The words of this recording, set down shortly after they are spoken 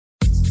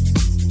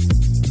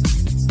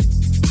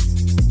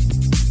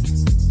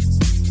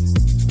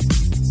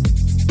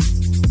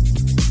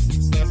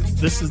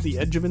This is The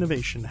Edge of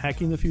Innovation,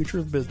 Hacking the Future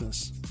of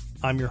Business.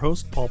 I'm your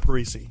host, Paul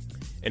Parisi.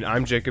 And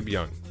I'm Jacob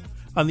Young.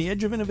 On The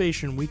Edge of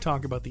Innovation, we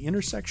talk about the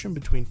intersection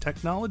between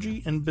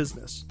technology and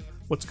business,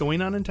 what's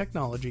going on in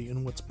technology,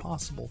 and what's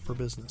possible for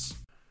business.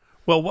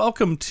 Well,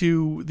 welcome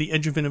to the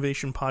Edge of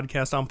Innovation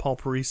podcast. I'm Paul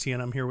Parisi, and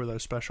I'm here with our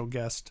special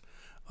guest,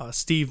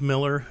 Steve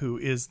Miller, who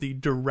is the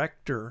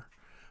director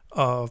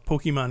of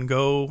Pokémon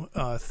Go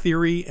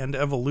Theory and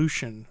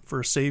Evolution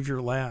for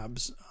Savior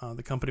Labs,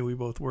 the company we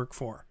both work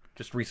for.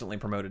 Just recently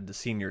promoted to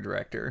senior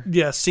director.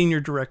 Yeah, senior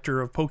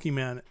director of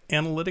Pokemon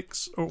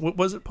Analytics, or what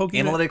was it?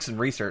 Pokemon Analytics and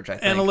Research, I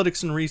think.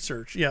 Analytics and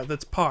Research. Yeah,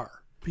 that's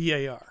PAR.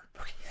 P-A-R.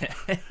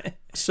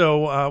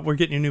 So we're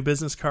getting you new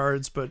business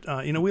cards, but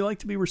we like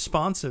to be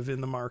responsive in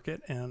the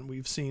market, and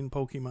we've seen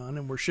Pokemon,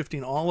 and we're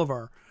shifting all of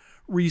our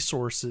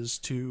resources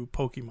to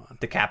Pokemon.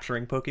 To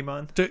capturing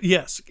Pokemon?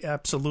 Yes,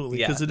 absolutely,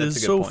 because it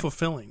is so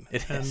fulfilling.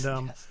 It is,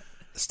 yes.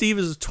 Steve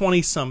is a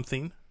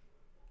 20-something.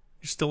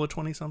 You're still a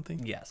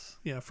 20-something? Yes.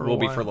 Yeah, for we'll a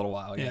while. Be for a little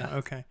while, yeah.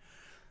 Okay.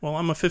 Well,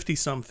 I'm a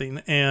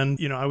 50-something, and,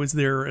 I was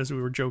there, as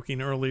we were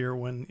joking earlier,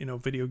 when,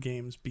 video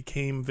games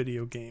became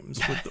video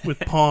games with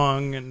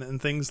Pong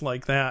and things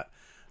like that.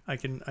 I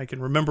can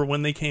remember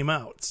when they came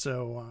out.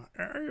 So,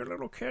 you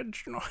little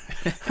kids,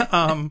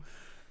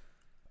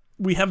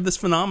 we have this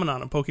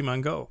phenomenon of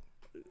Pokemon Go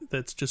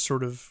that's just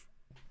sort of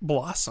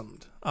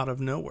blossomed out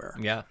of nowhere.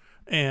 Yeah.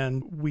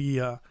 And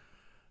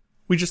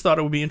we just thought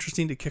it would be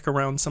interesting to kick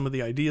around some of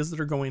the ideas that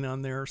are going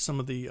on there, some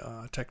of the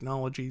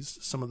technologies,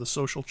 some of the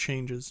social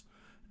changes,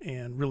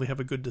 and really have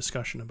a good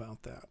discussion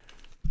about that.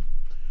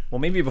 Well,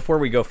 maybe before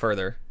we go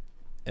further,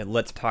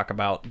 let's talk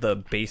about the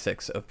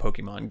basics of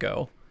Pokemon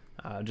Go,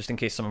 just in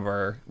case some of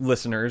our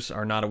listeners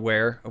are not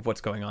aware of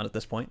what's going on at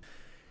this point.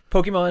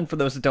 Pokemon, for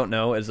those that don't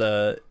know, is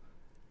a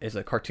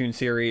cartoon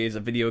series, a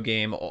video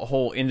game, a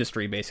whole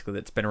industry basically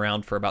that's been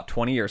around for about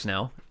 20 years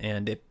now,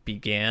 and it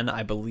began,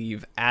 I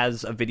believe,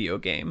 as a video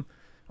game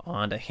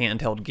on a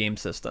handheld game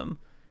system.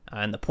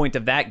 And the point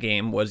of that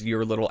game was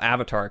your little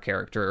avatar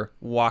character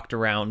walked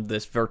around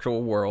this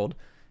virtual world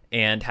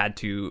and had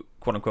to,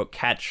 quote-unquote,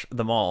 catch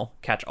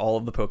all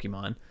of the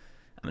Pokemon.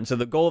 And so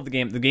the goal of the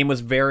game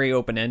was very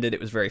open-ended. It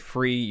was very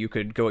free. You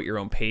could go at your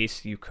own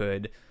pace. You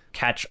could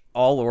catch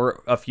all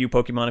or a few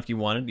Pokemon if you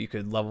wanted. You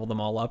could level them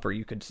all up, or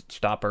you could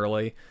stop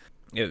early.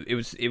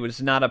 It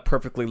was not a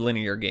perfectly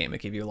linear game.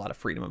 It gave you a lot of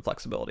freedom and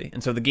flexibility.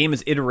 And so the game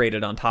is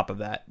iterated on top of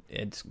that.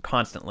 It's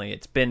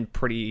been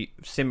pretty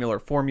similar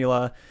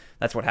formula.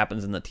 That's what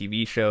happens in the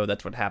TV show.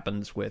 That's what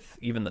happens with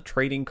even the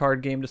trading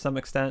card game to some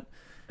extent.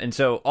 And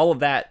so all of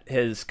that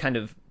has kind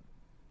of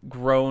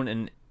grown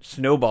and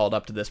snowballed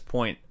up to this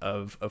point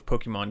of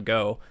Pokemon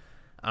Go.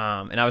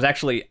 And I was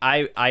actually,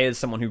 I as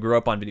someone who grew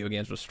up on video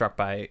games, was struck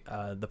by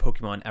the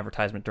Pokemon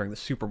advertisement during the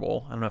Super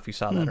Bowl. I don't know if you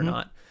saw that or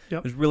not. Yep.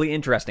 It was really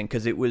interesting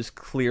because it was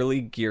clearly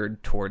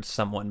geared towards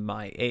someone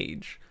my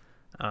age.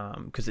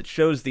 Because it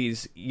shows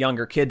these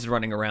younger kids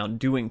running around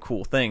doing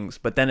cool things,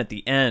 but then at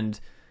the end,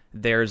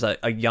 there's a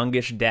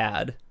youngish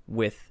dad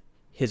with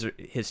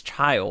his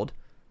child,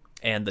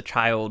 and the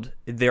child,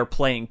 they're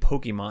playing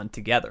Pokemon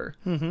together.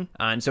 Mm-hmm.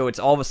 And so it's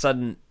all of a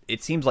sudden,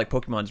 it seems like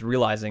Pokemon's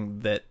realizing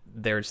that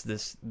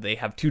they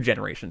have two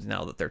generations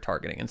now that they're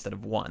targeting instead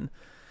of one.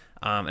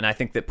 And I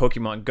think that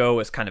Pokemon Go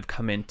has kind of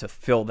come in to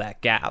fill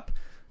that gap.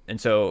 And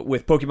so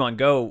with Pokemon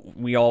Go,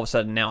 we all of a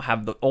sudden now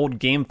have the old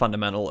game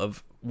fundamental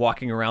of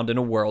walking around in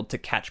a world to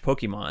catch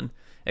Pokemon,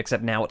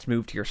 except now it's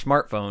moved to your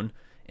smartphone,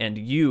 and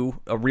you,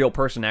 a real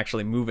person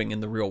actually moving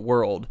in the real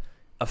world,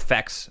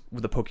 affects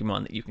the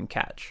Pokemon that you can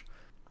catch.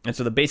 And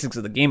so the basics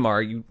of the game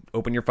are, you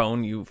open your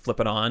phone, you flip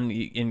it on,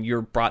 and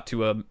you're brought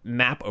to a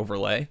map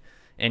overlay,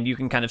 and you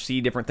can kind of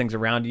see different things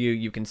around you.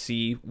 You can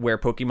see where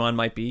Pokemon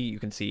might be. You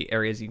can see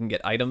areas you can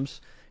get items,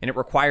 and it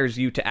requires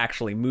you to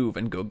actually move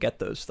and go get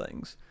those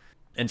things.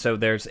 And so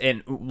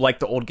like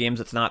the old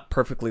games, it's not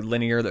perfectly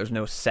linear. There's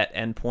no set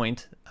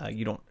endpoint.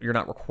 You're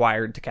not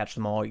required to catch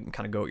them all. You can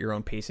kind of go at your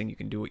own pacing. You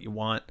can do what you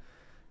want.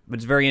 But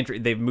it's very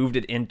interesting. They've moved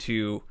it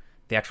into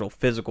the actual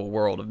physical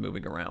world of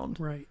moving around.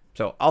 Right.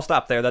 So I'll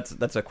stop there. That's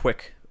a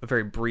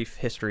very brief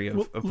history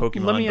of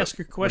Pokemon. Let me ask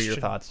you a question. What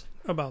are your thoughts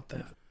about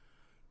that?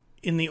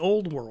 In the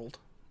old world,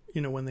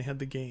 when they had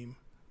the game,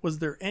 was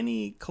there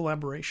any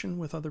collaboration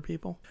with other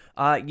people?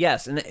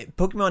 Yes, and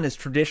Pokemon has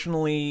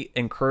traditionally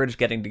encouraged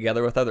getting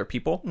together with other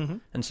people. Mm-hmm.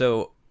 And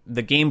so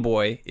the Game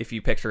Boy, if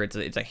you picture it's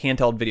a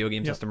handheld video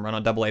game system run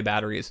on AA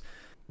batteries.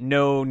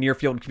 No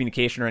near-field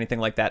communication or anything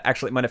like that.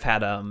 Actually, it might have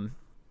had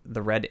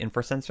the red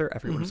infrasensor. I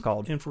forget what it's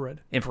called.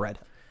 Infrared.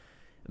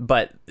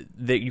 But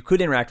you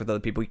could interact with other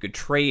people. You could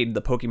trade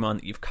the Pokemon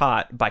that you've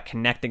caught by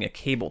connecting a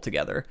cable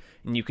together.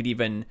 And you could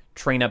even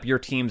train up your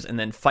teams and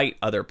then fight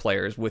other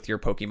players with your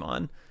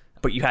Pokemon.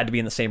 But you had to be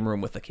in the same room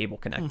with the cable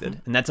connected.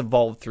 Mm-hmm. And that's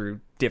evolved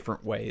through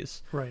different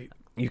ways. Right.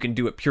 You can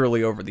do it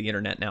purely over the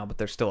internet now, but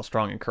there's still a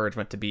strong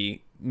encouragement to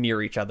be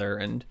near each other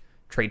and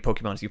trade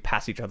Pokemon as you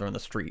pass each other on the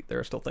street. There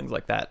are still things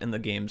like that in the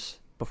games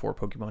before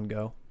Pokemon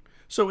Go.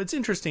 So it's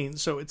interesting.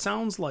 So it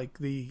sounds like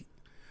the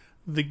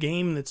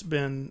game that's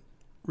been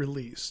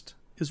released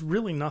is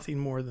really nothing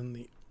more than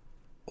the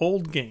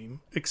old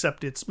game,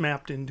 except it's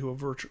mapped into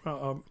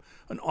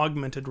an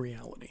augmented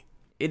reality.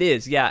 It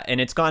is, yeah,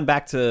 and it's gone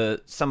back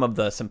to some of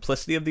the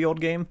simplicity of the old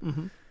game.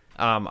 Mm-hmm.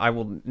 I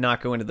will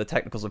not go into the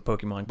technicals of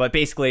Pokemon, but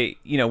basically,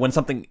 when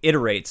something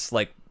iterates,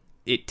 like,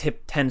 it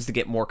tends to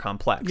get more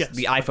complex. Yes.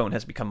 The iPhone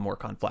has become more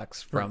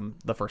complex from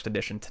the first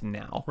edition to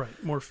now.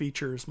 Right, more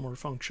features, more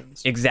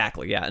functions.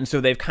 Exactly, yeah, and so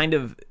they've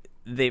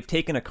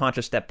taken a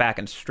conscious step back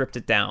and stripped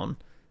it down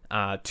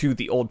to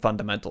the old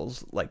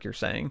fundamentals, like you're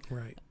saying.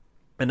 Right.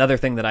 Another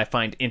thing that I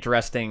find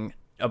interesting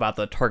about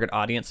the target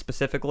audience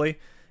specifically,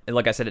 and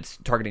like I said, it's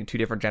targeting 2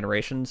 different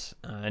generations,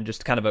 and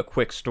just kind of a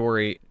quick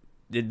story.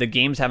 The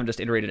games haven't just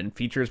iterated in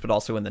features, but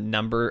also in the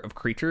number of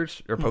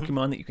creatures or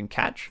Pokemon that you can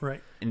catch.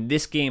 Right. And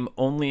this game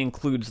only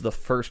includes the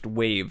first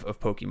wave of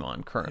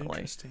Pokemon currently.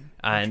 Interesting.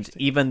 And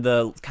even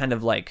the kind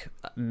of like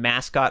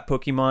mascot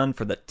Pokemon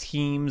for the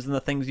teams and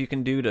the things you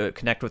can do to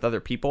connect with other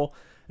people,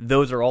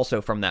 those are also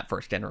from that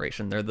first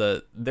generation. They're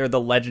the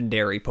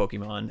legendary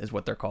Pokemon is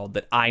what they're called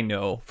that I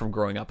know from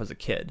growing up as a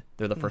kid.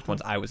 They're the first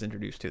ones I was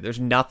introduced to. There's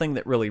nothing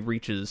that really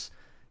reaches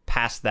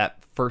past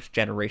that first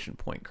generation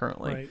point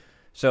currently. Right.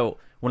 So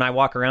when I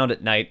walk around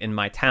at night in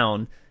my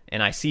town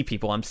and I see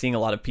people, I'm seeing a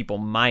lot of people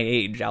my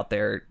age out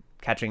there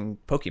catching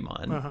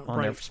Pokemon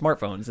on their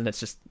smartphones, and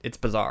it's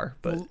bizarre.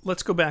 But well,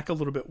 let's go back a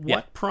little bit.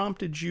 What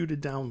prompted you to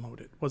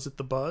download it? Was it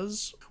the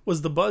buzz?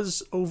 Was the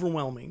buzz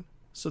overwhelming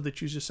so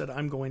that you just said,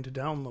 I'm going to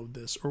download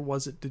this? Or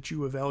was it that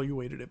you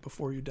evaluated it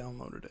before you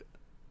downloaded it?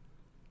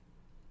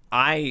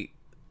 I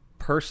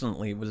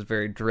personally was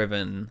very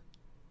driven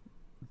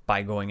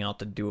by going out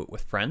to do it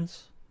with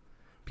friends.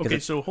 Okay,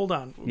 so hold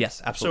on.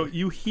 Yes, absolutely. So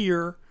you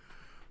hear,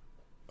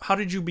 how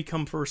did you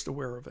become first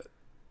aware of it?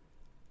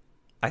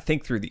 I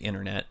think through the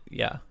internet,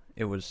 yeah.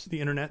 It was...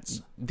 The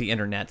internets? The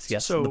internets,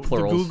 yes, so the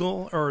plurals. The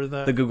Google or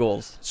the... The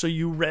Googles. So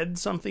you read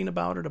something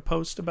about it, a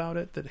post about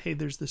it, that, hey,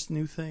 there's this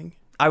new thing?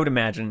 I would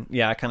imagine.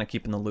 Yeah, I kind of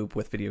keep in the loop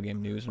with video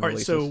game news and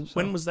releases. All right, so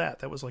when was that?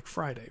 That was like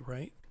Friday,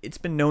 right? It's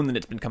been known that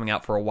it's been coming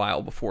out for a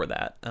while before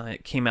that.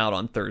 It came out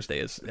on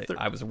Thursday.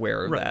 I was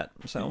aware of that.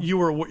 So you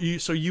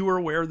were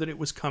aware that it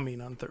was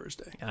coming on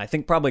Thursday. And I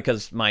think probably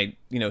because my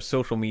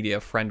social media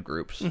friend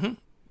groups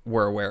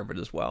were aware of it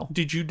as well.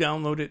 Did you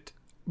download it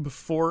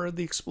before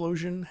the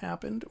explosion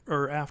happened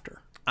or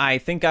after? I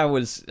think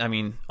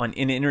in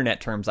internet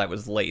terms, I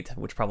was late,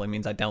 which probably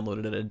means I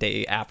downloaded it a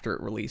day after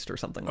it released or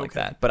something like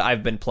that. But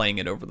I've been playing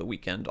it over the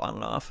weekend on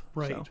and off.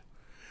 Right. So.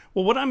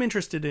 Well, what I'm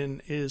interested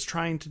in is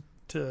trying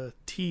to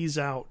tease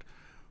out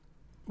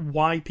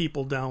why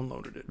people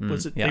downloaded it.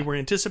 Was it they were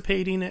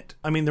anticipating it?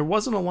 I mean, there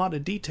wasn't a lot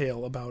of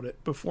detail about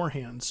it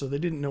beforehand, so they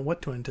didn't know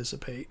what to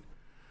anticipate.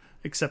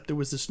 Except there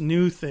was this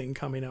new thing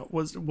coming out.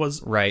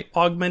 Was right.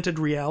 Augmented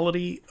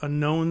reality a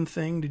known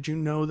thing? Did you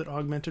know that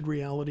augmented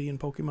reality in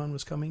Pokemon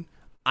was coming?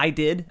 I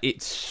did.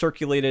 It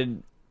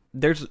circulated.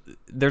 There's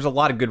a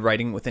lot of good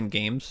writing within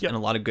games and a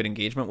lot of good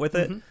engagement with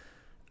it.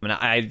 I mean,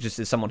 I just,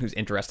 as someone who's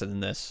interested in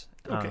this,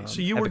 okay,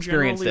 so you were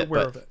generally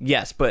aware of it.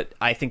 Yes, but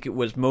I think it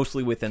was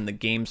mostly within the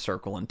game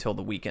circle until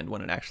the weekend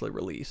when it actually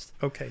released.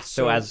 Okay,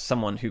 so as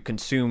someone who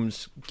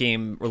consumes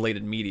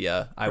game-related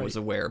media, I was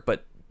aware,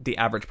 but the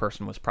average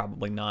person was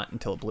probably not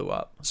until it blew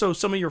up. So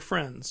some of your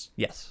friends,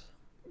 yes,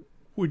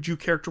 would you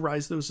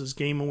characterize those as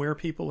game-aware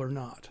people or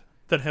not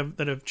that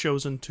have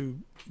chosen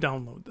to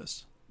download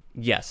this?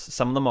 Yes,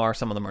 some of them are,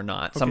 some of them are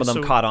not. Some of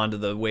them caught on to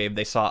the wave.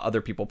 They saw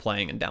other people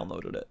playing and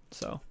downloaded it.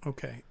 So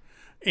okay.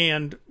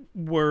 And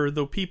were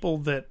the people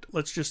that,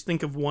 let's just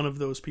think of one of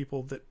those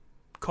people that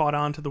caught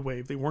on to the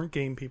wave. They weren't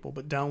game people,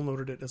 but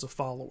downloaded it as a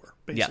follower,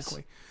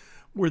 basically.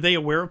 Yes. Were they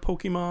aware of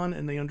Pokemon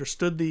and they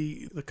understood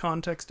the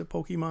context of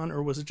Pokemon,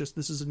 or was it just,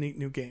 this is a neat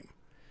new game?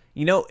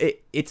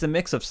 It's a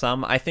mix of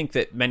some. I think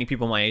that many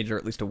people my age are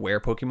at least aware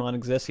Pokemon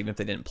exists, even if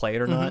they didn't play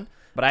it or not.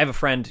 But I have a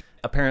friend,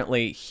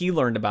 apparently he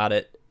learned about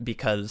it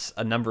because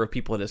a number of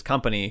people at his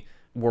company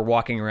were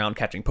walking around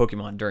catching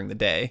Pokemon during the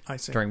day,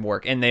 during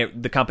work. And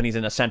the company's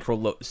in a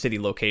central city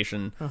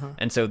location.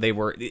 And so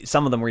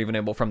some of them were even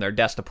able from their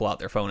desk to pull out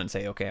their phone and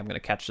say, okay, I'm going to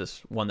catch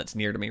this one that's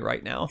near to me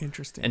right now.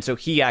 Interesting. And so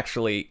he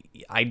actually,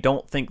 I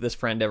don't think this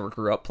friend ever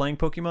grew up playing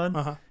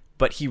Pokemon,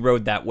 but he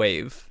rode that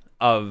wave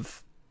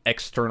of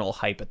external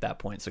hype at that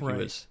point.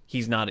 So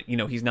he's not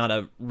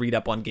a read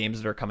up on games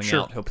that are coming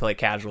out. He'll play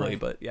casually,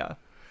 but yeah.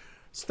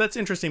 So that's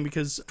interesting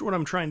because what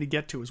I'm trying to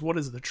get to is what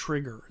is the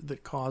trigger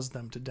that caused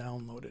them to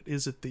download it?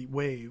 Is it the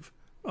wave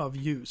of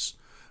use,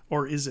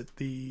 or is it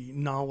the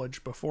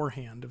knowledge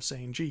beforehand of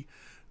saying, gee,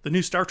 the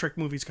new Star Trek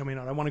movie's coming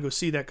out. I want to go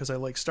see that because I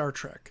like Star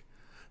Trek.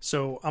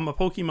 So I'm a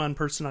Pokemon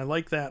person. I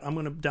like that. I'm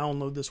going to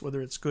download this whether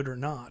it's good or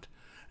not.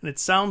 And it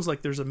sounds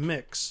like there's a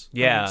mix.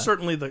 Yeah. I mean,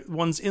 certainly the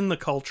ones in the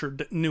culture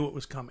knew it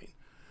was coming.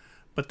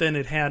 But then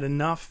it had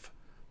enough...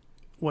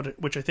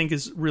 which I think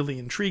is really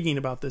intriguing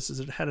about this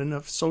is it had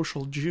enough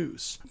social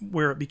juice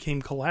where it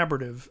became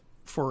collaborative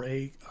for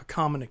a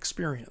common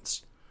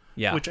experience.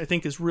 Yeah. Which I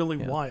think is really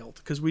wild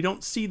because we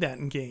don't see that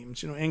in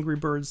games. Angry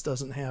Birds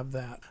doesn't have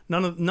that.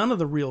 None of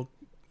the real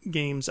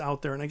games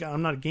out there, and again,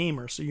 I'm not a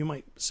gamer, so you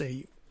might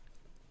say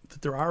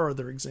that there are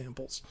other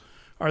examples.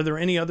 Are there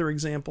any other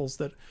examples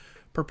that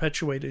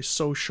perpetuate a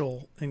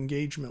social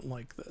engagement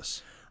like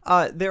this.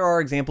 There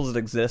are examples that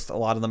exist. A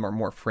lot of them are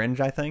more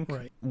fringe, I think.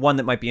 Right. One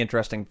that might be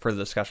interesting for the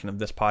discussion of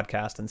this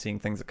podcast and seeing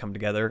things that come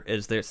together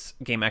is this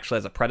game actually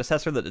has a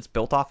predecessor that it's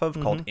built off of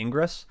called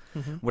Ingress,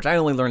 which I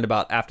only learned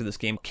about after this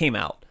game came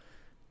out.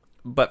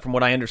 But from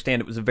what I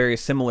understand, it was a very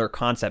similar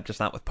concept, just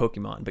not with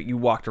Pokemon. But you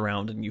walked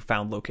around and you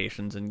found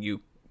locations and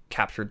you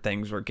captured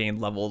things or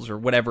gained levels or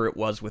whatever it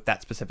was with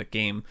that specific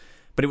game.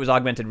 But it was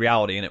augmented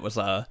reality, and it was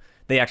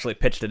they actually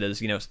pitched it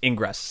as,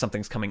 Ingress,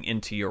 something's coming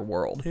into your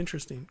world.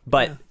 Interesting.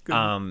 But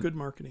good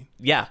marketing.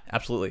 Yeah,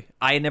 absolutely.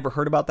 I had never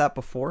heard about that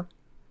before.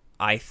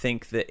 I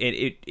think that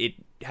it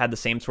had the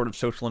same sort of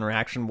social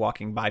interaction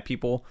walking by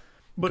people.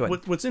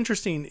 But what's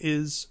interesting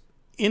is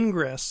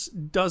Ingress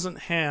doesn't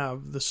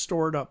have the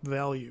stored up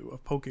value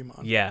of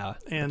Pokemon. Yeah,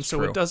 and so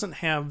true. It doesn't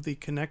have the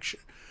connection.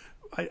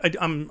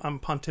 I'm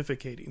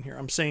pontificating here.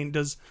 I'm saying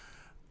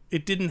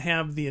it didn't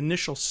have the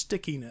initial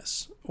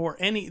stickiness or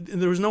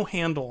there was no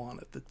handle on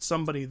it that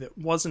somebody that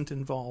wasn't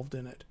involved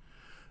in it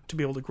to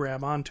be able to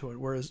grab onto it,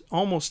 whereas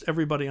almost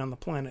everybody on the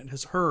planet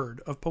has heard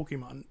of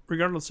Pokemon,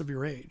 regardless of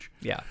your age.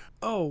 Yeah.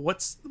 Oh,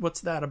 what's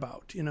that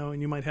about?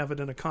 And you might have it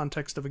in a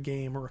context of a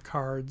game or a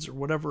cards or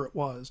whatever it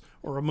was,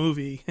 or a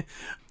movie.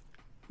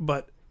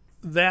 But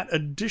that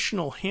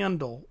additional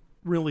handle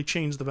really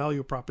changed the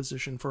value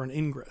proposition for an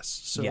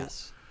Ingress. So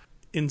yes.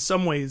 In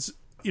some ways,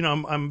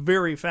 I'm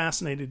very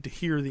fascinated to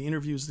hear the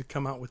interviews that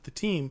come out with the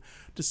team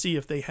to see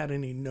if they had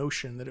any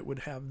notion that it would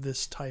have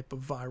this type of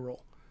viral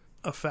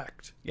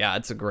effect. Yeah,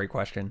 it's a great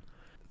question.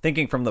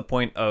 Thinking from the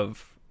point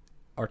of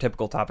our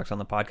typical topics on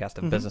the podcast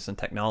of business and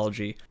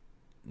technology,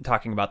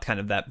 talking about kind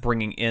of that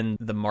bringing in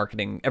the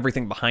marketing,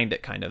 everything behind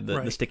it, kind of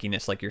the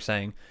stickiness, like you're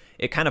saying,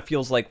 it kind of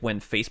feels like when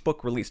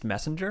Facebook released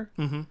Messenger,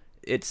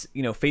 it's,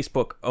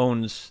 Facebook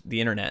owns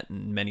the internet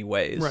in many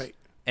ways. Right.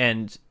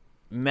 And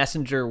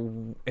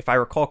Messenger, if I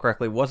recall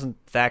correctly,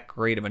 wasn't that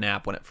great of an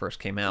app when it first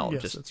came out.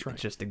 Yes, that's right. It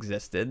just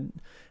existed.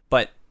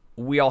 But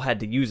we all had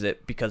to use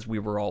it because we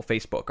were all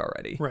Facebook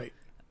already. Right.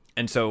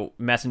 And so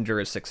Messenger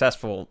is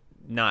successful,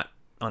 not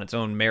on its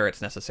own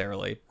merits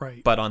necessarily,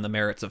 but on the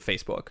merits of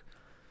Facebook.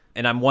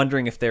 And I'm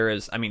wondering if there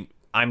is,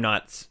 I'm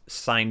not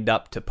signed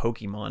up to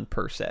Pokemon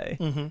per se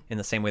in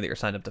the same way that you're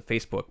signed up to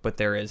Facebook, but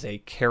there is a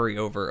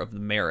carryover of the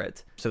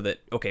merit so that,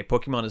 okay,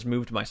 Pokemon has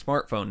moved to my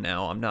smartphone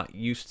now. I'm not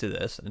used to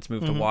this, and it's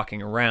moved to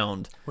walking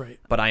around. Right.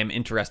 But I am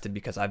interested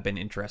because I've been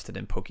interested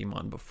in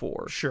Pokemon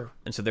before. Sure.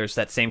 And so there's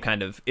that same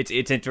kind of,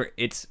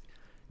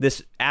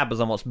 this app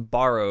is almost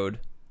borrowed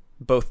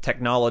both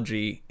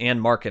technology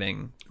and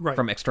marketing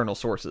from external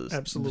sources.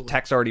 Absolutely. The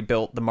tech's already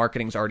built, the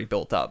marketing's already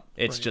built up.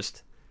 It's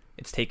just...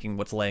 It's taking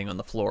what's laying on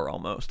the floor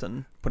almost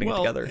and putting it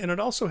together. And it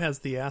also has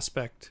the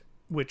aspect,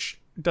 which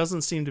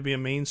doesn't seem to be a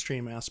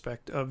mainstream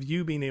aspect, of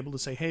you being able to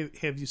say, hey,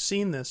 have you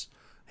seen this?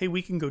 Hey,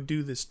 we can go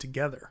do this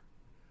together.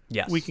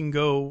 Yes. We can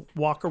go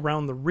walk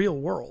around the real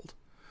world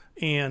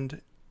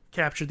and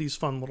capture these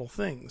fun little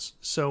things.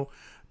 So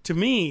to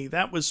me,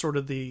 that was sort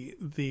of the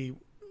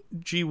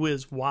gee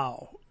whiz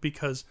wow,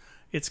 because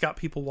it's got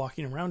people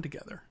walking around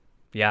together.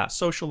 Yeah.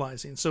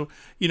 Socializing. So,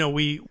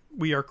 we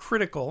are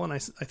critical, and I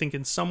think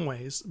in some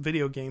ways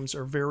video games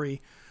are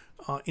very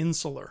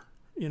insular.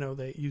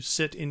 You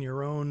sit in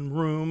your own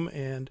room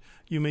and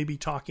you may be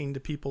talking to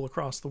people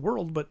across the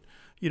world, but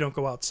you don't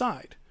go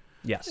outside.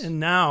 Yes. And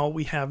now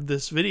we have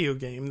this video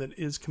game that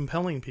is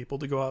compelling people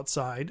to go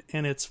outside,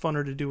 and it's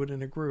funner to do it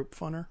in a group.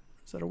 Funner?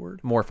 Is that a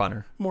word? More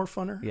funner. More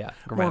funner? Yeah.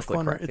 More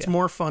funner. Correct, it's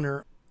more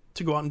funner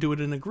to go out and do it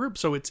in a group.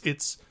 So it's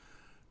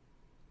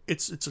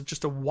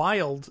just a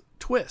wild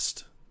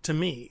twist to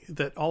me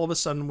that all of a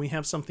sudden we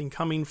have something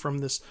coming from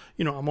this,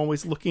 I'm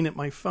always looking at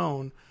my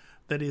phone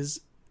that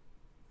is,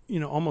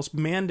 almost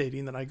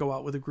mandating that I go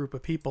out with a group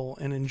of people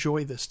and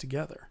enjoy this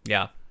together.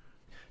 Yeah.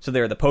 So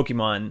there are the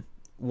Pokemon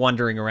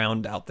wandering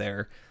around out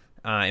there,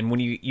 and when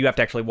you have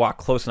to actually walk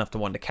close enough to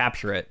one to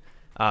capture it,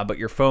 but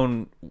your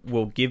phone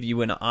will give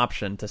you an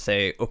option to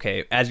say,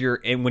 okay,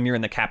 when you're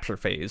in the capture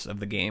phase of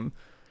the game,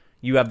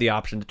 you have the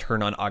option to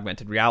turn on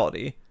augmented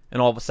reality.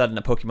 And all of a sudden,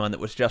 a Pokemon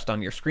that was just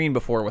on your screen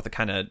before with a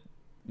kind of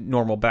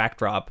normal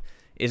backdrop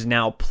is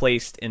now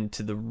placed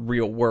into the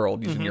real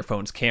world using your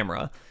phone's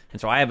camera. And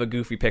so I have a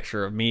goofy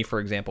picture of me, for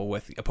example,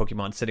 with a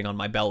Pokemon sitting on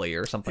my belly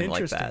or something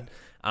like that.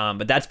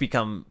 But that's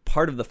become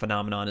part of the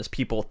phenomenon, is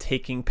people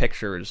taking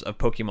pictures of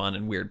Pokemon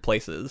in weird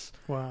places.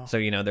 Wow. So,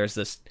 there's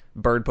this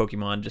bird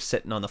Pokemon just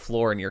sitting on the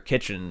floor in your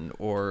kitchen,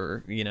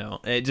 or,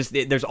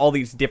 there's all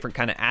these different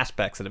kind of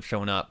aspects that have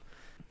shown up.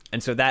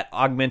 And so that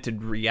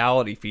augmented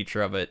reality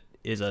feature of it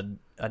is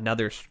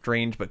another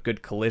strange but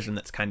good collision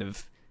that's kind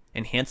of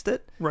enhanced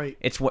it. Right.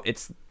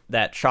 It's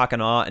that shock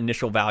and awe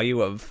initial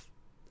value of,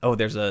 oh,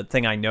 there's a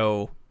thing I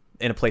know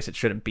in a place it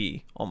shouldn't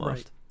be,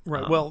 almost.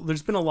 Right. Well,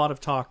 there's been a lot of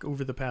talk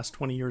over the past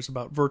 20 years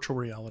about virtual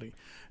reality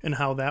and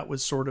how that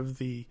was sort of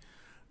the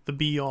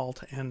be all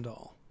to end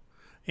all.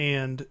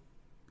 And,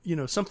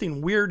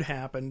 something weird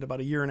happened about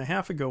a year and a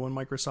half ago when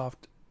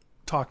Microsoft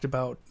talked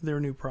about their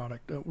new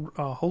product,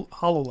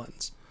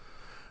 HoloLens.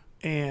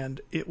 And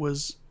it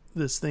was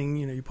this thing,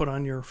 you put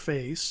on your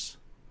face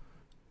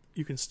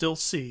you can still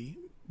see,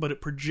 but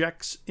it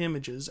projects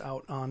images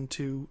out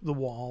onto the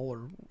wall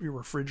or your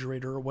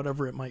refrigerator or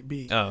whatever it might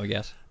be. Oh,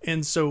 yes.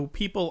 And so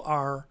people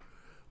are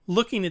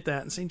looking at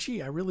that and saying,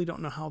 gee, I really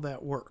don't know how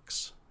that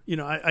works.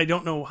 I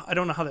don't know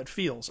how that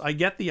feels. I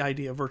get the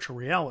idea of virtual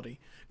reality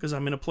because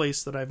I'm in a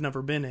place that I've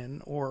never been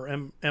in or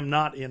am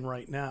not in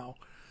right now.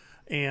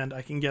 And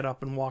I can get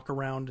up and walk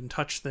around and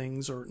touch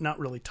things, or not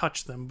really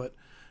touch them, but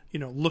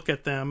look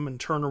at them and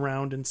turn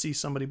around and see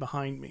somebody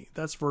behind me.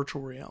 That's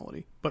virtual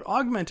reality. But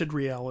augmented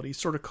reality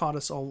sort of caught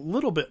us a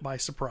little bit by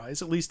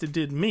surprise. At least it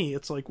did me.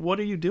 It's like, what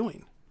are you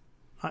doing?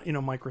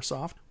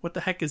 Microsoft, what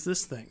the heck is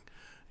this thing?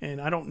 And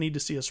I don't need to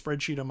see a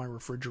spreadsheet on my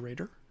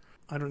refrigerator.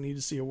 I don't need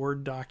to see a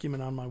Word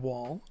document on my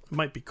wall. It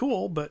might be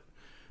cool, but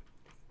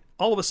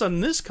all of a sudden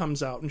this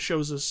comes out and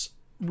shows us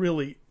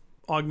really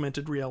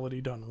augmented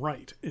reality done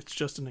right. It's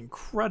just an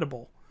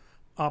incredible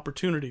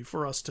opportunity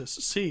for us to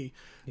see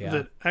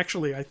that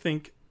actually I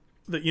think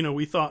that,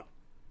 we thought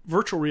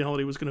virtual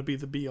reality was going to be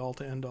the be all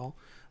to end all,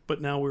 but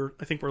now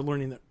I think we're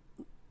learning that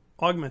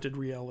augmented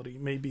reality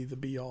may be the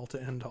be all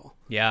to end all.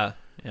 Yeah,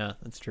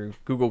 that's true.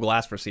 Google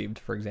Glass received,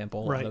 for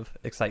example, a lot of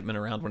excitement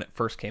around when it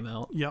first came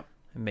out. Yep.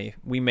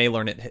 We may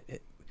learn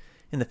it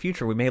in the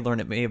future. We may learn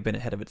it may have been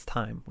ahead of its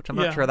time, which I'm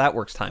not sure that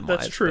works time-wise.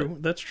 That's true.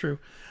 But... That's true.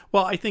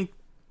 Well, I think,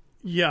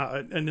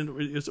 and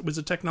it was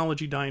a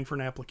technology dying for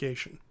an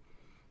application.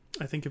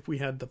 I think if we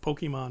had the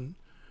Pokémon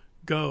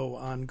Go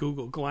on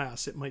Google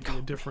Glass, it might be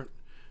a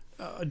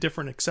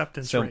different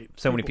acceptance rate.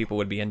 So many people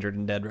would be injured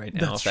and dead right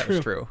now if that was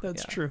true.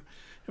 That's true.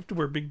 You have to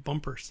wear big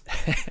bumpers.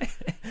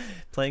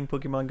 Playing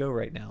Pokemon Go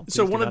right now.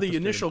 So one of the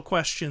initial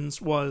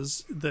questions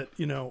was that,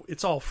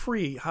 it's all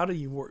free. How do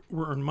you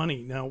earn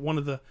money? Now,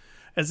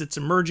 as it's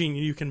emerging,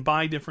 you can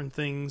buy different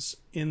things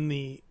in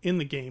the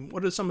game.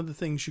 What are some of the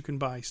things you can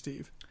buy,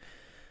 Steve?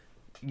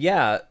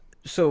 Yeah.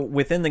 So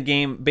within the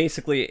game,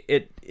 basically,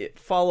 it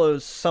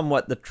follows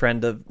somewhat the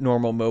trend of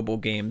normal mobile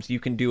games. You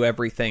can do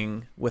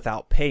everything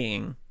without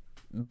paying,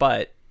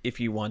 but if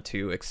you want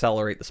to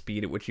accelerate the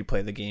speed at which you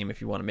play the game,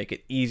 if you want to make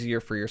it easier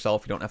for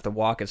yourself, you don't have to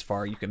walk as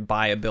far, you can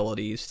buy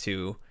abilities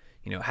to,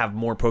 have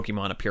more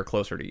Pokemon appear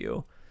closer to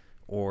you.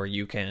 Or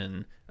you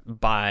can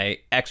buy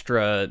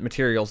extra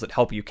materials that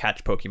help you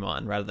catch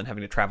Pokemon rather than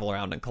having to travel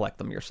around and collect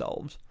them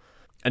yourselves.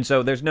 And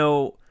so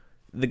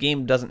the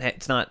game doesn't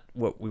it's not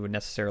what we would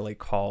necessarily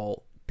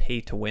call pay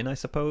to win, I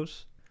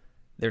suppose.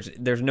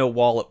 There's no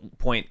wall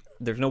point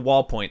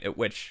at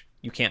which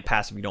you can't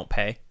pass if you don't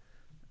pay.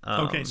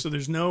 Okay, so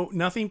there's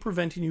nothing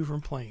preventing you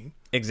from playing.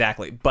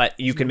 Exactly, but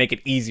you can make it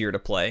easier to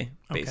play,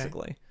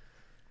 basically.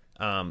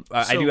 Okay.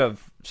 I do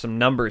have some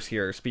numbers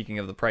here. Speaking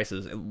of the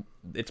prices,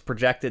 it's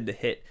projected to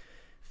hit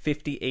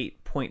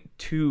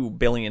 $58.2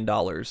 billion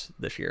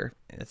this year.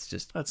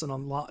 That's a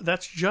lot.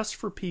 That's just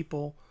for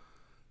people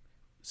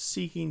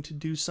seeking to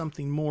do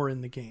something more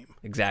in the game.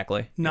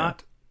 Exactly.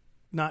 Not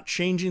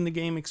changing the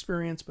game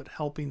experience, but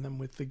helping them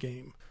with the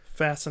game.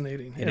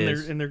 Fascinating.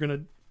 They're going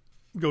to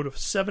go to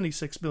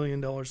 $76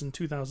 billion in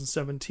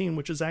 2017,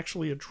 which is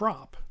actually a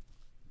drop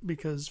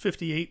because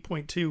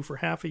 58.2 for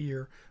half a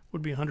year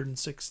would be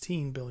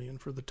 116 billion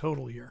for the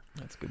total year.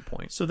 That's a good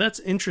point. So that's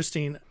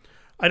interesting.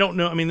 I don't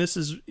know. I mean, this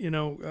is,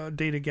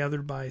 data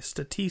gathered by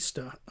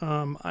Statista,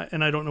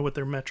 and I don't know what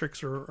their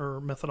metrics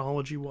or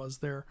methodology was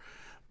there.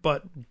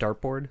 But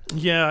dartboard.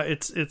 Yeah,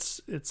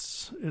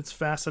 it's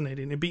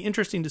fascinating. It'd be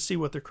interesting to see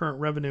what their current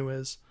revenue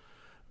is,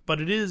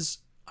 but it is,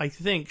 I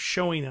think,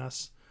 showing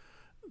us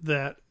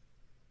that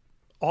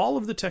all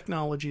of the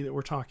technology that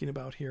we're talking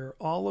about here,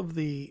 all of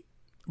the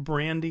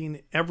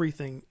branding,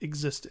 everything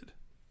existed.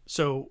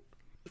 So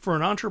for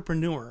an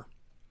entrepreneur,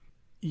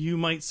 you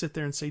might sit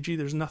there and say, gee,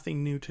 there's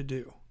nothing new to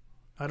do.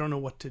 I don't know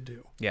what to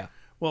do. Yeah.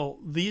 Well,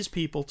 these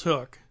people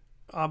took,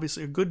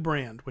 obviously, a good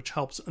brand, which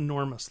helps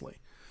enormously.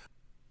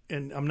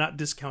 And I'm not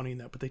discounting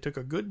that, but they took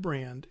a good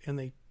brand and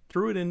they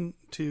threw it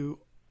into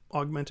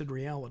augmented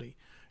reality.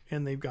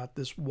 And they've got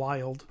this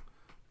wild,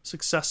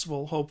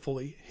 successful,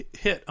 hopefully,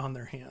 hit on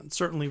their hands,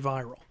 certainly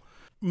viral.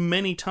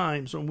 Many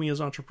times when we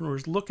as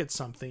entrepreneurs look at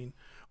something,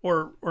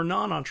 or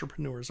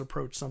non-entrepreneurs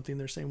approach something,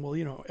 they're saying,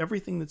 well,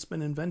 everything that's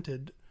been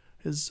invented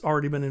has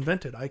already been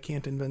invented. I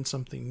can't invent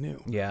something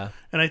new. Yeah.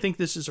 And I think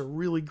this is a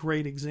really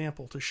great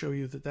example to show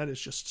you that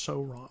is just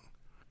so wrong.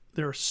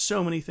 There are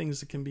so many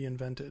things that can be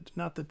invented.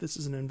 Not that this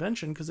is an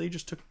invention, because they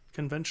just took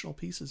conventional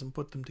pieces and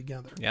put them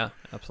together. Yeah,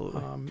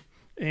 absolutely.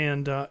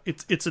 And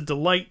it's a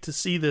delight to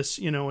see this,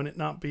 and it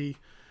not be,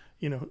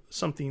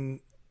 something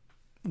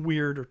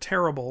weird or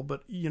terrible,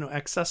 but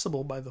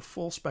accessible by the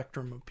full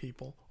spectrum of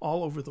people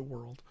all over the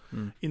world.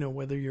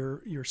 Whether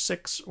you're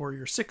 6 or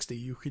you're 60,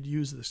 you could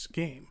use this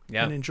game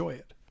and enjoy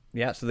it.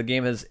 Yeah, so the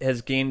game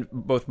has gained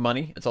both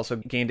money. It's also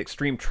gained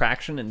extreme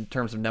traction in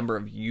terms of number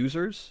of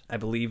users. I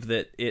believe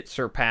that it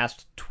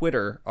surpassed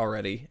Twitter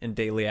already in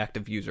daily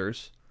active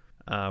users,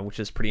 which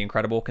is pretty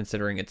incredible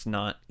considering it's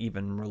not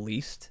even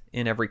released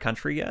in every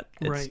country yet.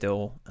 It's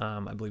still,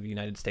 I believe,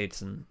 United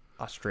States and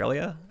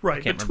Australia.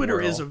 Right, but Twitter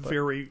is a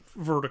very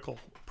vertical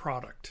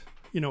product.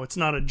 It's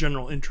not a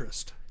general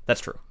interest.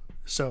 That's true.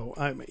 So,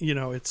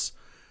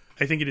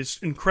 I think it is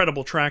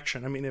incredible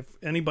traction. I mean, if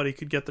anybody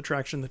could get the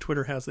traction that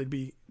Twitter has, they'd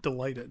be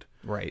delighted.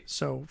 Right.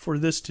 So for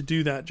this to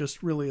do that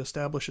just really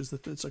establishes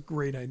that it's a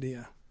great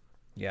idea.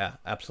 Yeah,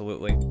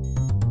 absolutely.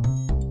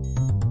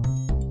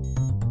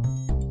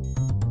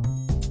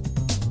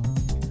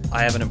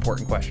 I have an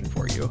important question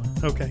for you.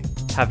 Okay.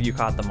 Have you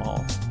caught them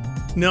all?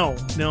 No,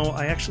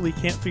 I actually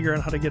can't figure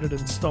out how to get it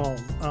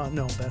installed.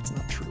 No, that's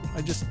not true.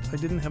 I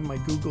didn't have my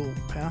Google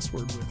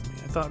password with me.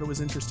 I thought it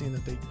was interesting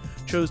that they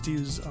chose to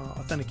use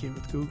Authenticate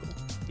with Google.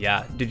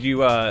 Yeah. Did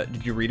you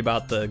read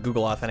about the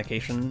Google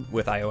authentication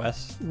with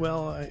iOS?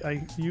 Well,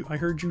 I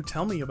heard you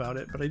tell me about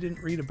it, but I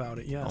didn't read about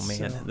it. Yes. Oh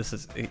man, so.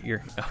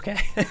 You're okay.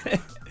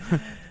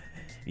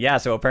 Yeah,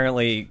 so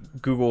apparently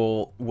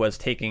Google was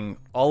taking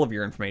all of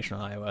your information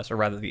on iOS, or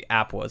rather the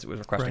app was. It was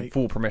requesting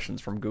full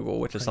permissions from Google,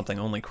 which is something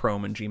only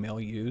Chrome and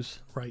Gmail use.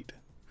 Right.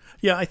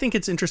 Yeah, I think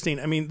it's interesting.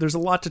 I mean, there's a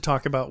lot to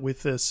talk about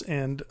with this,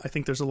 and I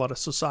think there's a lot of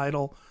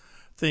societal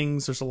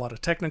things, there's a lot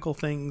of technical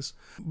things.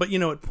 But,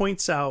 it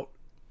points out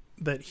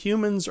that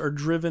humans are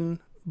driven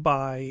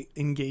by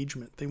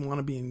engagement. They want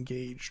to be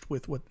engaged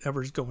with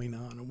whatever's going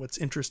on and what's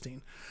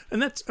interesting.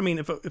 And that's, I mean,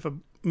 if a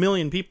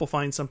million people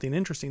find something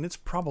interesting, it's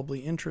probably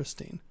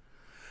interesting.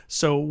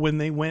 So when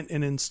they went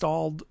and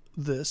installed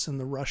this in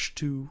the rush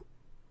to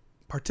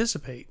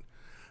participate,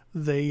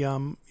 they,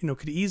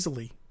 could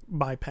easily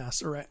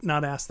bypass or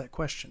not ask that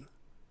question.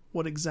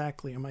 What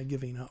exactly am I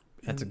giving up?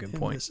 That's a good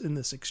point. In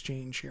this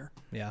exchange here.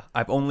 Yeah.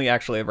 I've only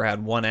actually ever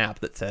had one app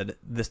that said,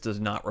 this does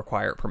not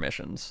require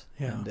permissions.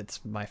 Yeah. And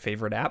it's my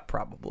favorite app,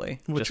 probably,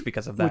 just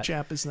because of that. Which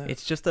app is that?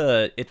 It's just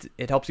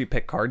it helps you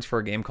pick cards for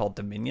a game called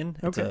Dominion.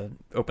 It's an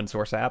open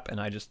source app, and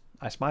I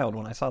smiled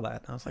when I saw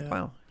that. I was like,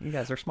 wow, you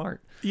guys are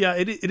smart. Yeah,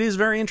 it is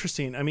very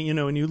interesting. I mean,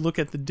 when you look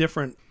at the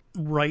different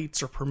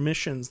rights or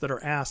permissions that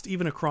are asked,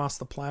 even across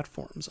the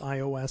platforms,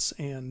 iOS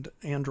and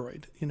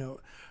Android,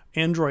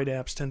 Android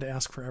apps tend to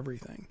ask for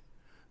everything.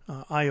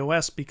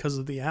 iOS, because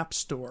of the App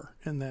Store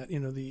and that,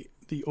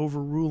 the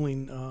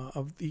overruling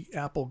of the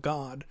Apple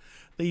God,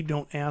 they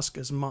don't ask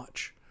as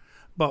much.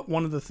 But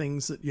one of the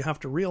things that you have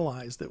to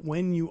realize that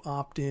when you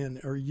opt in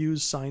or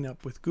use sign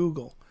up with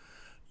Google,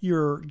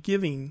 you're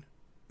giving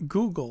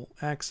Google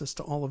access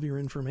to all of your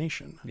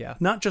information. Yeah.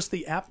 Not just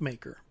the app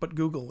maker, but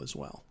Google as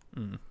well.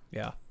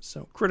 Yeah.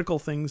 So critical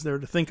things there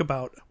to think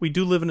about. We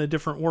do live in a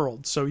different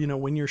world. So,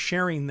 when you're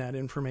sharing that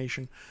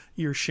information,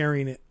 you're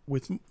sharing it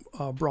with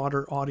a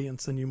broader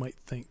audience than you might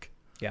think.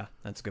 Yeah,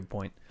 that's a good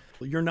point.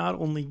 You're not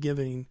only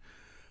giving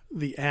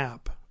the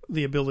app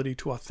the ability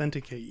to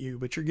authenticate you,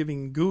 but you're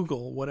giving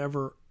Google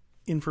whatever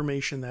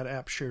information that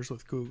app shares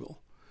with Google.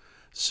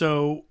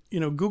 So,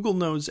 Google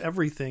knows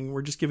everything.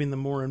 We're just giving them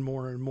more and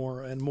more and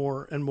more and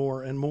more and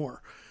more and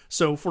more.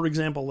 So, for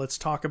example, let's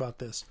talk about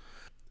this.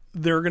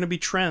 There are going to be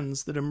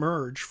trends that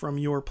emerge from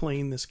your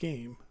playing this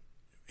game,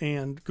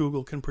 and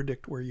Google can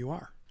predict where you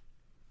are,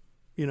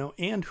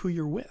 and who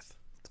you're with.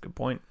 That's a good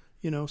point.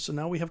 So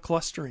now we have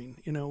clustering.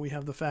 We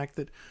have the fact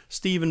that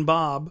Steve and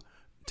Bob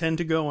tend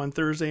to go on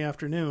Thursday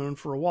afternoon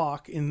for a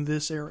walk in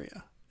this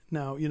area.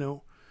 Now,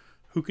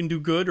 who can do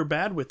good or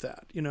bad with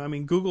that?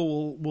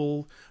 Google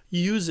will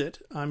use it,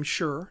 I'm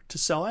sure, to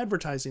sell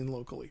advertising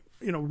locally,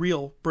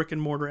 real brick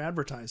and mortar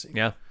advertising.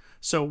 Yeah.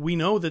 So we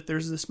know that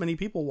there's this many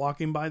people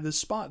walking by this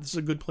spot. This is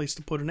a good place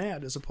to put an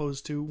ad, as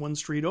opposed to one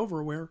street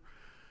over where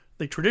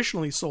they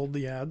traditionally sold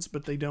the ads,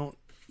 but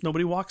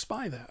nobody walks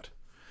by that,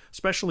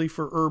 especially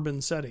for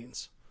urban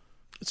settings.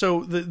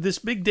 So this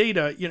big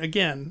data,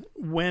 again,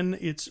 when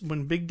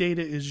big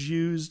data is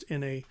used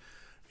in a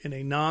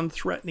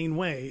non-threatening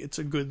way, it's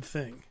a good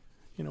thing.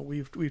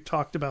 We've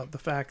talked about the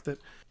fact that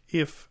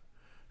if,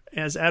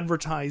 as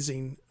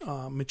advertising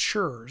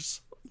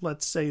matures,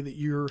 let's say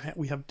that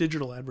we have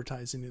digital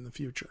advertising in the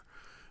future.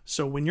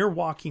 So when you're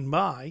walking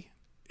by,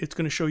 it's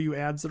going to show you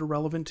ads that are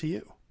relevant to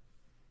you.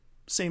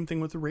 Same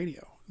thing with the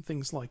radio,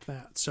 things like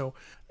that. So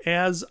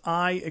as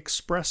I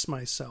express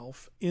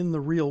myself in the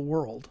real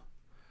world,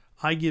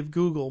 I give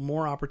Google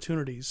more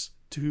opportunities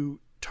to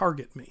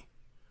target me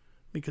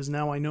because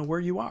now I know where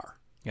you are.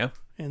 Yeah.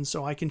 And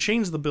so I can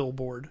change the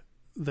billboard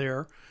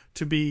there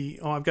to be,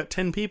 I've got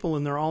 10 people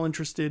and they're all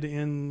interested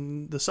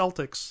in the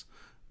Celtics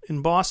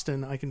in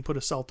Boston. I can put a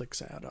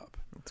Celtics ad up.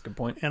 That's a good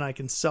point. And I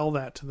can sell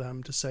that to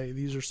them to say,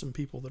 these are some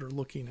people that are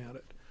looking at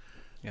it.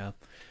 Yeah.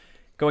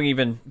 Going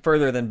even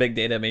further than big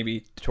data,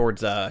 maybe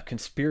towards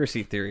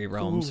conspiracy theory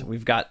realms. Ooh.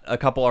 We've got a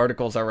couple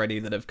articles already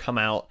that have come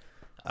out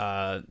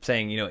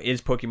saying,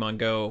 is Pokemon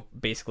Go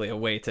basically a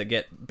way to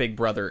get Big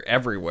Brother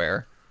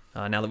everywhere?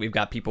 Now that we've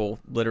got people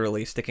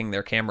literally sticking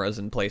their cameras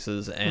in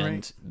places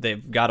and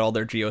they've got all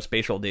their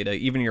geospatial data,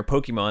 even your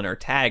Pokemon are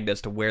tagged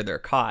as to where they're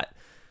caught.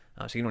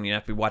 So you don't even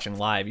have to be watching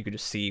live. You could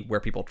just see where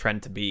people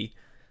trend to be.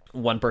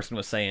 One person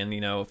was saying,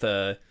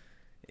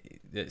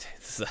 this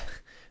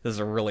is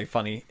a really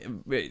funny,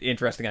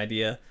 interesting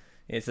idea.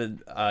 It's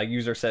a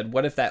user said,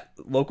 what if that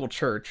local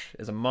church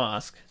is a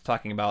mosque,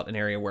 talking about an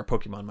area where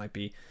Pokemon might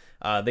be,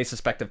 they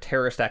suspect of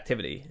terrorist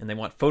activity, and they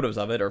want photos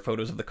of it, or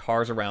photos of the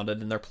cars around it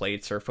and their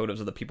plates, or photos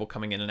of the people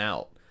coming in and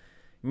out.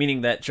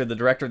 meaning that should the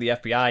director of the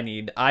FBI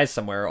need eyes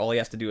somewhere, all he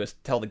has to do is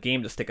tell the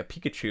game to stick a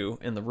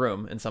Pikachu in the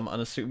room, and some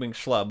unassuming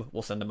schlub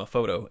will send him a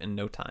photo in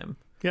no time.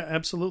 Yeah,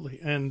 absolutely.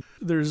 And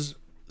there's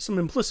some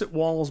implicit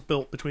walls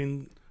built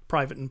between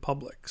private and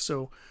public.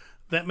 So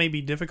that may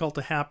be difficult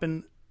to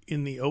happen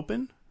in the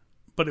open,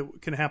 but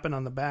it can happen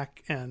on the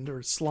back end,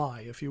 or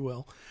sly, if you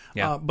will.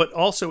 Yeah. But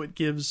also it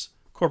gives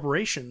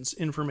corporations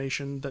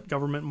information that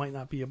government might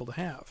not be able to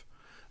have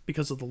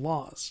because of the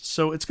laws.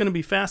 So it's going to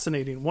be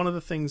fascinating. One of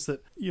the things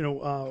that,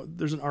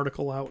 there's an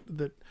article out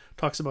that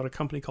talks about a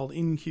company called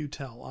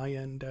InQtel,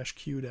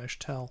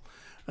 IN-Q-Tel.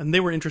 And they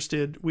were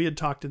interested. We had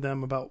talked to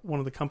them about one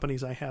of the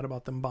companies I had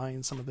about them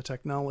buying some of the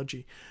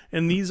technology.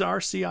 And these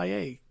are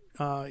CIA,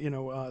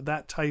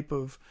 that type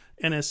of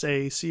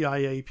NSA,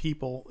 CIA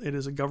people. It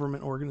is a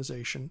government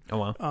organization. Oh,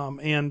 wow.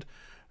 And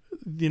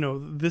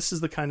this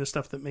is the kind of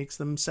stuff that makes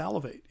them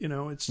salivate.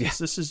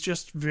 This is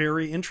just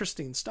very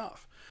interesting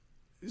stuff.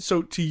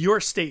 So to your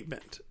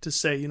statement to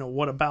say,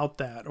 what about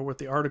that, or what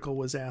the article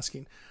was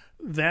asking,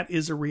 that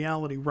is a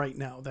reality right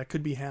now. That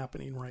could be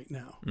happening right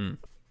now. Mm.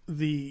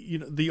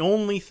 The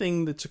only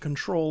thing that's a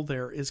control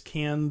there is,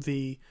 can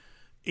the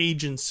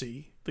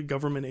agency, the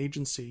government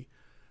agency,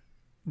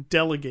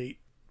 delegate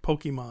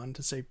Pokemon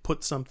to say,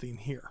 put something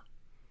here.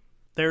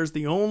 There's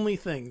the only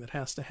thing that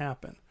has to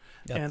happen.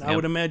 Yep, I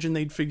would imagine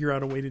they'd figure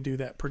out a way to do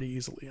that pretty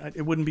easily.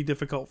 It wouldn't be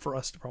difficult for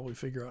us to probably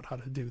figure out how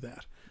to do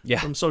that. Yeah.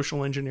 From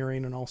social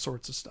engineering and all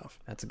sorts of stuff.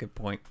 That's a good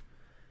point.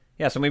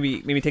 Yeah, so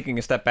maybe taking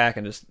a step back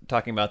and just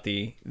talking about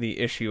the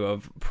issue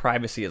of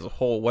privacy as a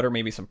whole, what are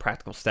maybe some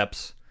practical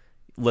steps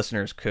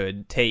listeners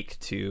could take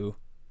to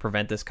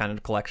prevent this kind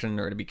of collection,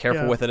 or to be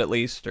careful with it at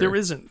least? Or... There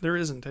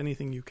isn't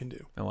anything you can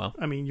do. Oh, well.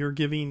 I mean, you're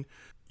giving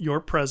your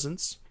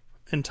presence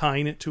and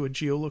tying it to a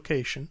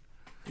geolocation.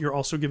 You're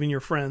also giving your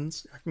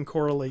friends. I can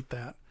correlate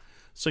that.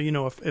 So,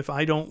 if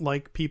I don't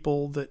like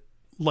people that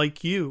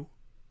like you,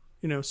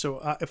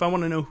 if I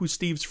want to know who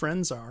Steve's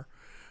friends are,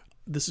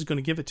 this is going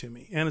to give it to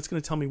me. And it's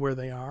going to tell me where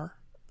they are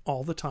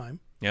all the time.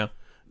 Yeah.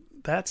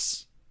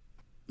 That's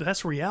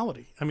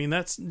reality. I mean,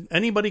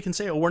 anybody can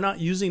say, oh, we're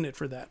not using it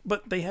for that.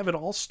 But they have it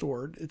all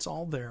stored. It's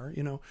all there.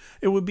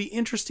 It would be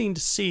interesting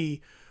to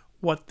see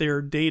what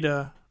their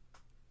data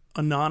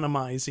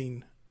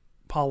anonymizing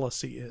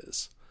policy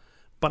is.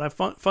 But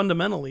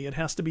fundamentally, it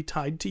has to be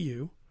tied to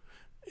you,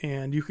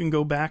 and you can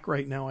go back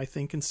right now, I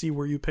think, and see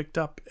where you picked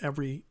up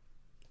every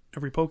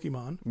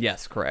Pokemon.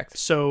 Yes, correct.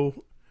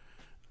 So,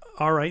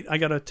 all right, I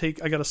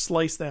gotta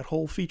slice that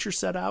whole feature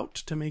set out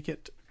to make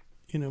it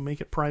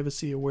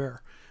privacy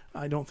aware.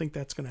 I don't think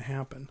that's going to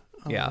happen.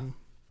 Yeah.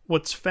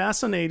 What's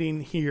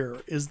fascinating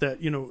here is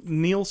that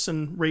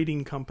Nielsen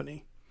Rating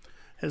Company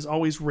has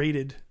always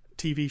rated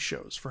TV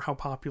shows for how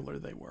popular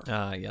they were.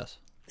 Yes.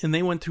 And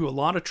they went through a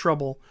lot of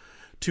trouble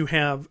to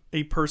have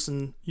a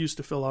person used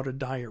to fill out a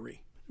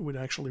diary. It would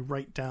actually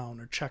write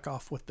down or check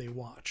off what they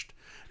watched.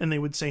 And they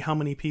would say how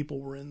many people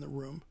were in the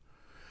room.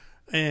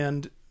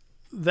 And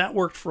that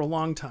worked for a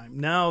long time.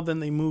 Now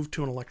then they moved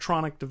to an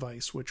electronic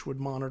device which would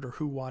monitor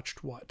who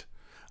watched what.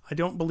 I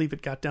don't believe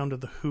it got down to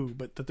the who,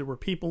 but that there were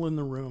people in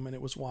the room and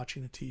it was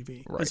watching a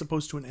TV, right, as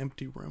opposed to an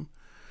empty room.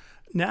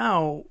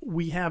 Now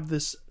we have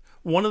this.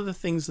 One of the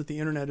things that the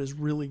internet is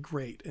really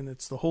great, and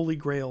it's the holy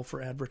grail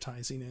for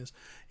advertising, is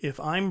if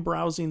I'm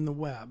browsing the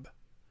web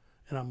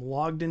and I'm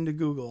logged into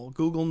Google,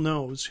 Google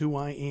knows who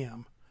I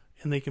am,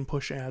 and they can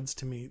push ads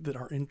to me that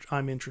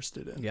I'm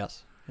interested in.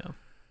 Yes. Yeah.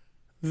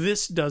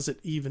 This does it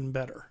even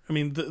better. I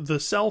mean, the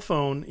cell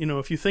phone,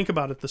 if you think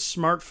about it, the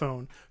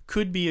smartphone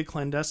could be a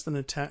clandestine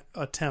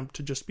attempt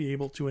to just be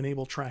able to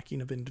enable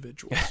tracking of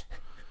individuals.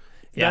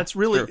 Yeah, that's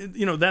really,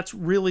 that's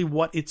really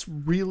what it's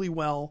really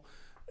well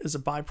as a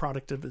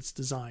byproduct of its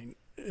design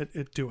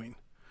at doing.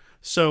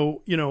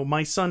 So,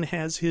 my son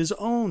has his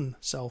own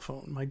cell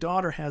phone. My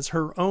daughter has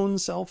her own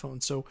cell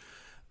phone. So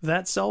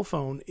that cell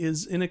phone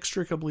is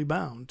inextricably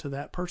bound to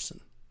that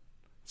person.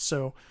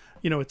 So,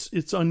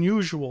 it's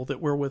unusual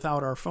that we're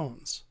without our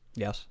phones.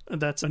 Yes.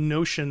 That's a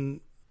notion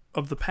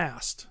of the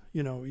past.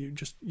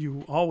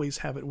 You always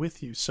have it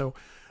with you. So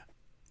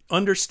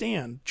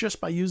understand, just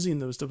by using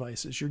those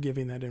devices, you're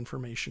giving that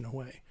information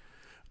away.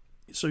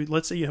 So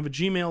let's say you have a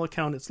Gmail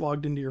account, it's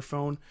logged into your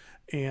phone,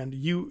 and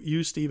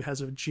you, Steve, has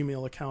a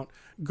Gmail account.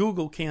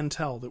 Google can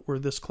tell that we're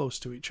this close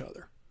to each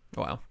other.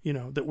 Wow.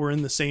 That we're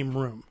in the same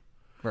room.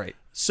 Right.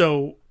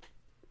 So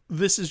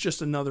this is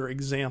just another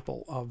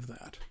example of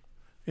that.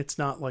 It's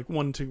not like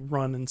one to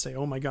run and say,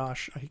 oh my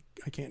gosh,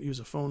 I can't use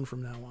a phone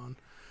from now on.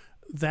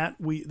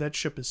 That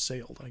ship has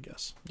sailed, I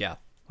guess. Yeah.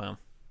 Wow.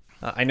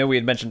 I know we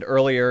had mentioned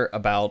earlier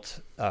about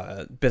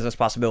business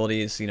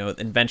possibilities.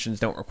 Inventions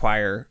don't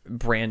require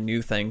brand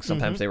new things.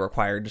 Sometimes they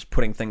require just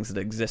putting things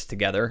that exist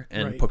together.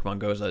 And right. Pokemon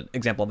Go is an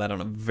example of that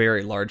on a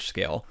very large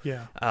scale.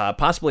 Yeah.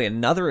 Possibly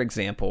another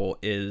example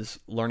is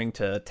learning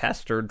to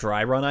test or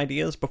dry run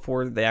ideas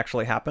before they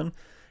actually happen.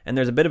 And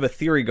there's a bit of a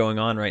theory going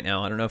on right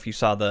now. I don't know if you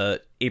saw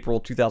the April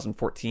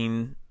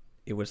 2014,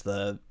 it was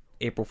the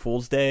April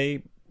Fool's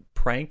Day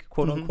prank,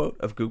 quote unquote,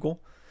 of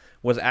Google,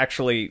 was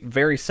actually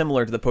very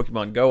similar to the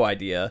Pokemon Go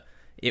idea.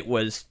 It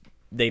was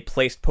they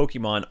placed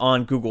Pokemon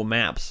on Google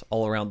Maps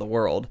all around the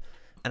world.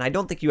 And I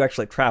don't think you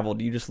actually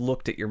traveled. You just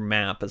looked at your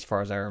map, as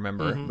far as I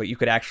remember. But you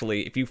could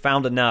actually, if you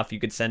found enough, you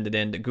could send it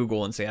in to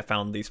Google and say, I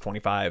found these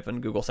 25,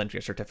 and Google sent you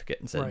a certificate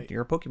and said,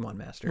 you're a Pokemon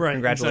master. Right,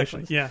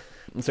 Congratulations. Exactly. Yeah.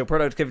 And so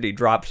productivity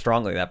dropped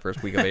strongly that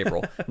first week of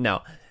April.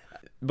 No.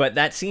 But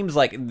that seems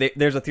like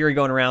there's a theory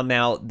going around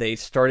now. They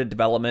started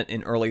development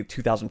in early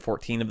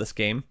 2014 of this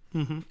game.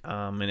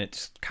 And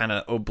it's kind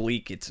of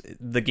oblique.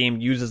 The game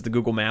uses the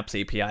Google Maps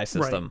API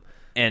system.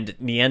 Right. And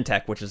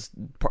Niantic, which is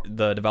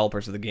the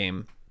developers of the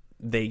game,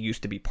 they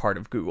used to be part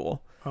of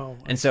Google. Oh,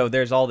 and so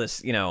there's all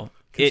this,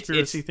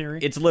 conspiracy theory.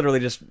 It's literally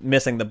just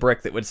missing the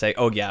brick that would say,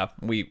 "Oh yeah,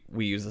 we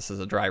use this as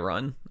a dry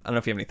run." I don't know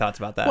if you have any thoughts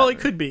about that. Well, it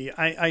could be.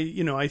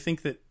 I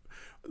think that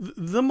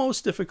the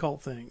most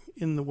difficult thing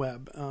in the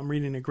web. I'm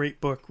reading a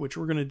great book, which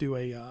we're going to do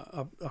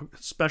a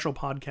special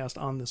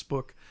podcast on this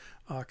book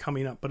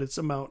coming up. But it's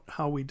about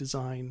how we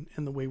design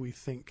and the way we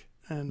think,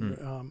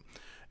 and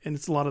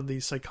it's a lot of the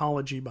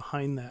psychology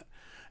behind that.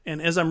 And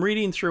as I'm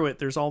reading through it,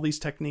 there's all these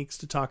techniques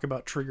to talk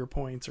about trigger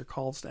points or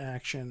calls to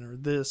action or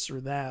this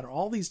or that, or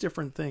all these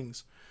different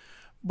things.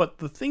 But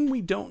the thing we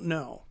don't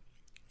know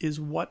is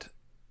what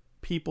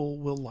people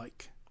will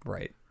like.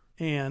 Right.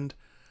 And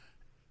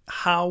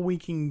how we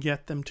can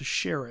get them to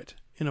share it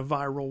in a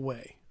viral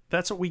way.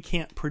 That's what we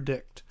can't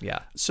predict. Yeah.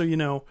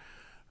 So,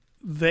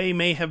 they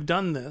may have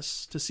done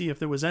this to see if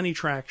there was any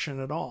traction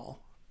at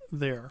all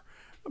there.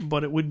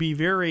 But it would be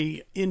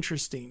very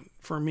interesting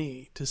for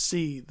me to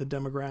see the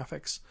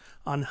demographics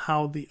on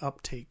how the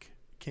uptake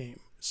came.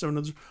 So in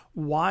other words,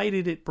 why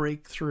did it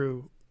break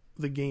through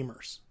the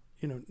gamers,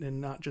 and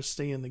not just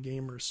stay in the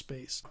gamers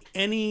space?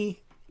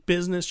 Any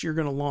business you're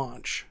going to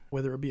launch,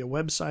 whether it be a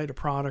website, a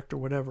product, or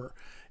whatever,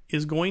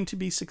 is going to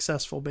be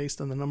successful based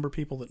on the number of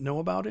people that know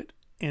about it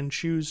and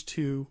choose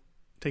to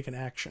take an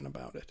action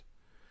about it.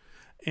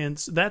 And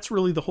so that's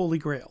really the holy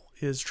grail,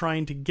 is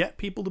trying to get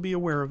people to be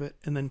aware of it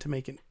and then to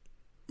make an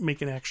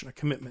action, a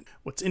commitment.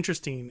 What's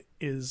interesting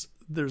is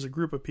there's a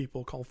group of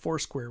people called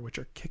Foursquare which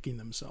are kicking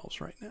themselves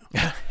right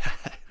now.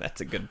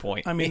 That's a good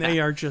point. I mean, they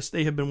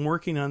have been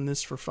working on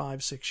this for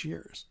 5-6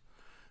 years,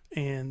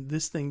 and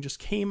this thing just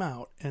came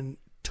out and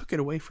took it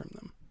away from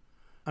them.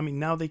 I mean,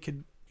 now they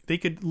could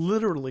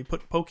literally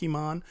put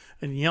Pokemon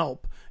and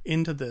Yelp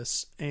into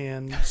this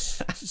and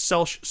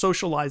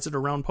socialize it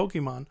around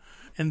Pokemon,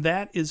 and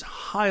that is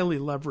highly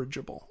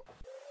leverageable.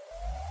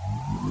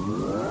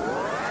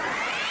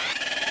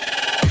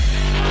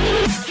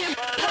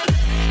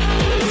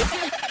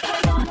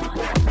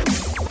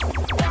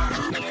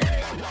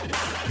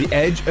 The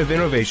Edge of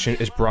Innovation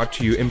is brought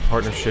to you in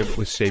partnership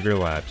with Savior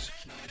Labs.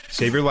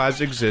 Savior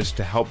Labs exists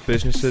to help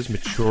businesses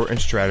mature and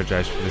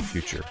strategize for the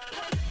future.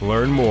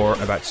 Learn more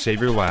about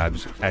Savior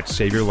Labs at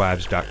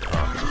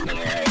saviorlabs.com.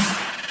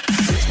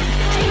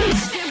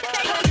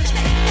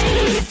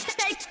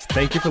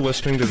 Thank you for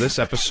listening to this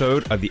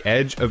episode of The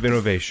Edge of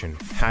Innovation,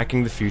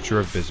 Hacking the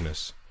Future of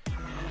Business.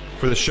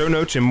 For the show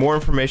notes and more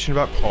information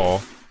about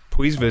Paul,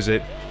 please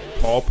visit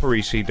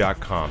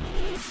paulparisi.com.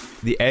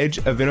 The Edge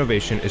of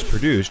Innovation is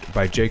produced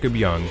by Jacob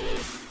Young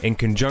in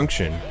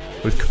conjunction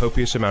with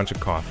copious amounts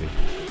of coffee.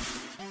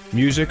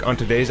 Music on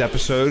today's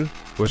episode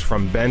was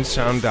from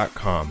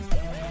bensound.com.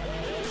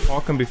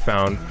 Paul can be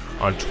found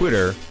on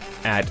Twitter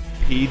at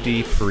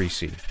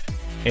pdparisi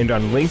and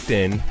on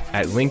LinkedIn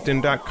at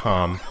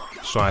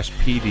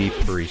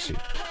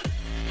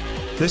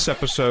linkedin.com/pdparisi. This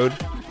episode,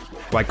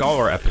 like all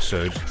our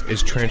episodes,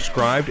 is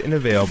transcribed and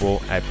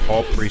available at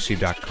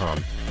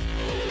paulparisi.com.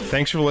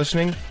 Thanks for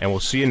listening, and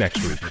we'll see you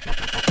next week.